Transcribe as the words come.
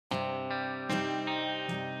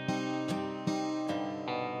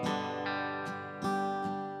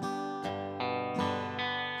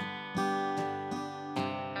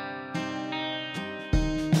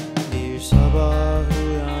sabah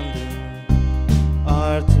uyandım,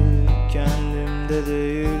 artık kendimde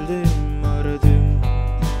değildim. Aradım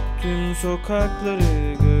tüm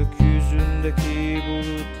sokakları, gökyüzündeki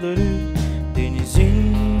bulutları,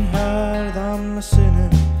 denizin her damlasını,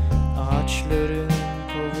 ağaçların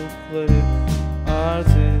kovukları.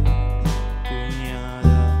 Artık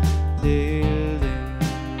dünyada değildim.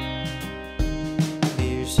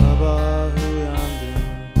 Bir sabah uyandım,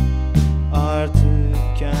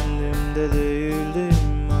 artık kendimde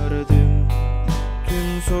değildim. Aradım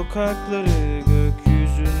tüm sokakları,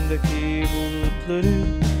 gökyüzündeki bulutları,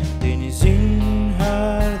 denizin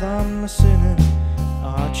her damlasını,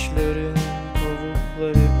 ağaçların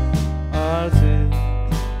kovukları. Artık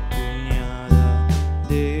dünyada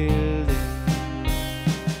değildim.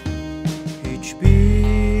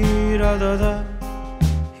 Hiçbir adada,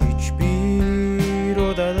 hiçbir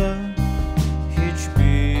odada,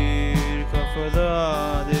 hiçbir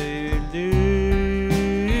kafada değildim.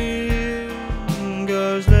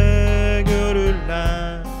 Gözle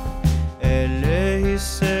görülen, elle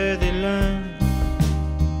hissedilen,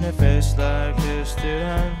 nefesler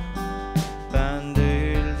kestiren ben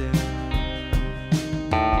değildim.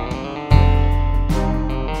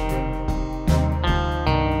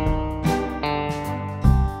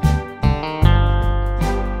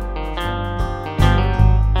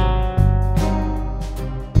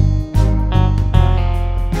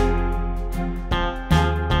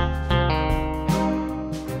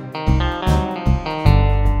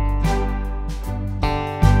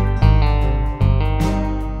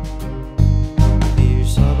 Bir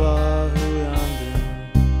sabah uyandım,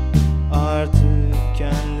 artık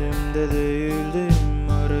kendimde değildim.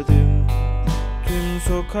 Aradım tüm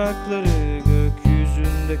sokakları,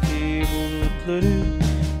 gökyüzündeki bulutları,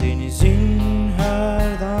 denizin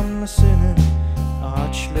her damlasını,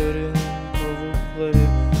 ağaçların kovukları.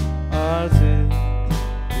 Artık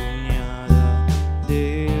dünyada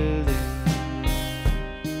değildim.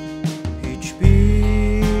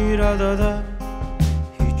 Hiçbir adada,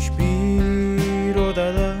 hiçbir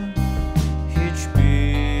odada,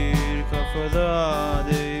 hiçbir kafada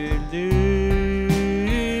değildim.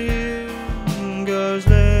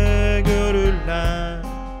 Gözle görülen,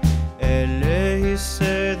 elle hissedilen,